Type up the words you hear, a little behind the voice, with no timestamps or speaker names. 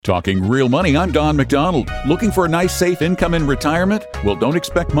Talking real money, I'm Don McDonald. Looking for a nice, safe income in retirement? Well, don't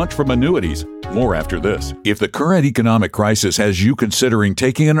expect much from annuities. More after this. If the current economic crisis has you considering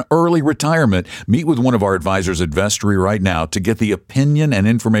taking an early retirement, meet with one of our advisors at Vestory right now to get the opinion and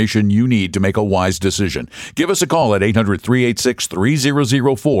information you need to make a wise decision. Give us a call at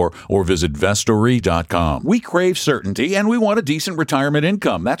 800-386-3004 or visit Vestory.com. We crave certainty and we want a decent retirement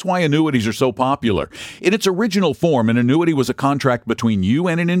income. That's why annuities are so popular. In its original form, an annuity was a contract between you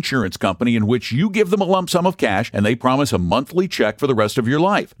and an insurance company in which you give them a lump sum of cash and they promise a monthly check for the rest of your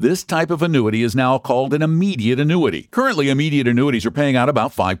life. This type of annuity is now called an immediate annuity. Currently, immediate annuities are paying out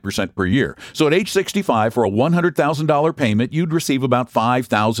about 5% per year. So at age 65, for a $100,000 payment, you'd receive about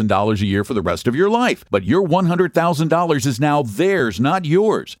 $5,000 a year for the rest of your life. But your $100,000 is now theirs, not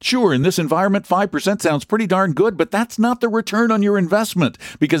yours. Sure, in this environment, 5% sounds pretty darn good, but that's not the return on your investment.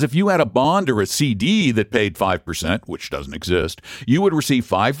 Because if you had a bond or a CD that paid 5%, which doesn't exist, you would receive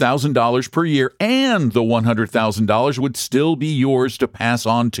 $5,000 per year, and the $100,000 would still be yours to pass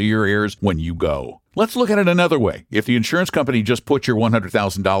on to your heirs when you go. Let's look at it another way. If the insurance company just put your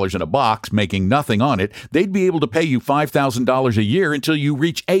 $100,000 in a box, making nothing on it, they'd be able to pay you $5,000 a year until you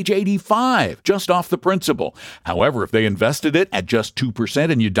reach age 85, just off the principal. However, if they invested it at just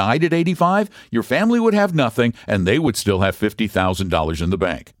 2% and you died at 85, your family would have nothing and they would still have $50,000 in the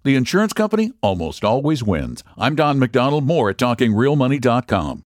bank. The insurance company almost always wins. I'm Don McDonald, more at TalkingRealMoney.com.